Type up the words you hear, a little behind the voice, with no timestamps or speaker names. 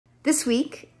This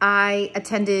week, I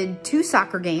attended 2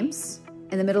 soccer games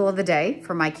in the middle of the day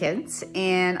for my kids,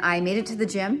 and I made it to the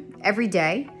gym every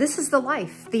day. This is the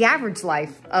life, the average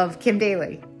life of Kim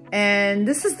Daly. And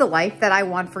this is the life that I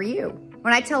want for you.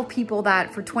 When I tell people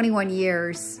that for 21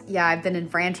 years, yeah, I've been in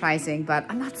franchising, but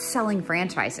I'm not selling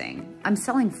franchising. I'm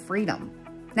selling freedom.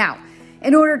 Now,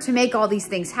 in order to make all these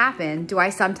things happen, do I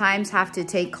sometimes have to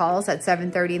take calls at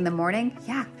 7:30 in the morning?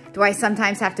 Yeah. Do I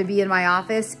sometimes have to be in my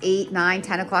office 8, 9,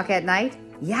 10 o'clock at night?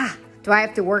 Yeah. Do I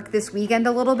have to work this weekend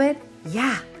a little bit?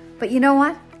 Yeah. But you know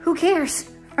what? Who cares,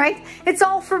 right? It's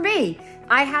all for me.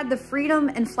 I had the freedom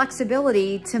and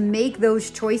flexibility to make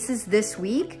those choices this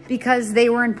week because they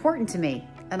were important to me.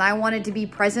 And I wanted to be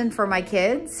present for my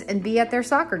kids and be at their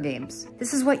soccer games.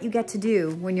 This is what you get to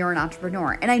do when you're an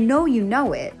entrepreneur. And I know you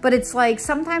know it, but it's like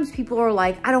sometimes people are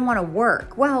like, I don't want to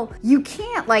work. Well, you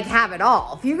can't like have it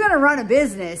all. If you're going to run a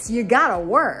business, you got to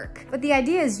work. But the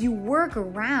idea is you work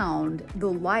around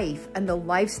the life and the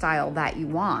lifestyle that you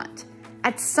want.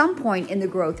 At some point in the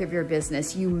growth of your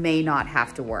business, you may not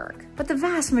have to work. But the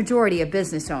vast majority of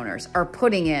business owners are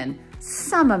putting in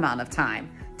some amount of time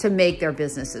to make their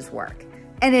businesses work.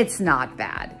 And it's not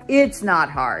bad. It's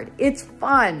not hard. It's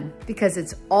fun because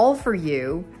it's all for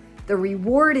you. The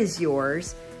reward is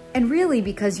yours. And really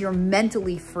because you're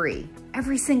mentally free.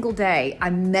 Every single day,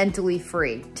 I'm mentally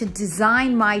free to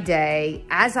design my day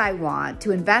as I want,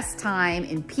 to invest time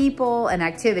in people and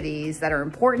activities that are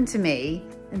important to me.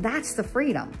 And that's the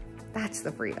freedom. That's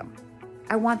the freedom.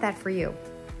 I want that for you.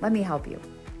 Let me help you.